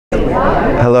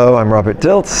Hello, I'm Robert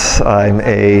Dilts. I'm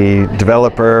a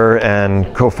developer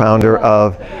and co-founder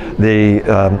of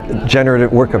the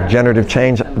generative work of Generative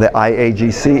Change, the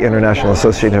IAGC, International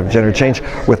Association of Generative Change,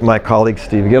 with my colleague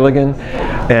Steve Gilligan.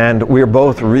 And we're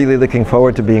both really looking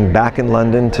forward to being back in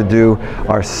London to do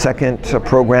our second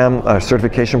program, our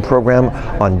certification program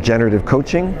on generative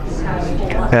coaching.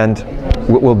 And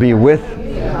we'll be with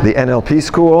the NLP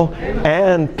School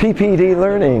and PPD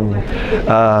Learning.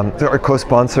 They're our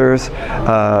co-sponsors.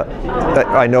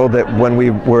 I know that when we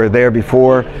were there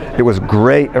before, it was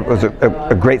great. It was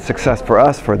a great success for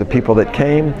us, for the people that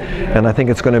came, and I think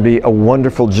it's going to be a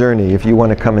wonderful journey if you want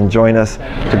to come and join us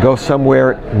to go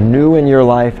somewhere new in your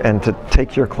life and to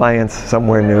take your clients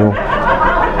somewhere new.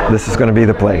 This is going to be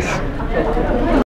the place.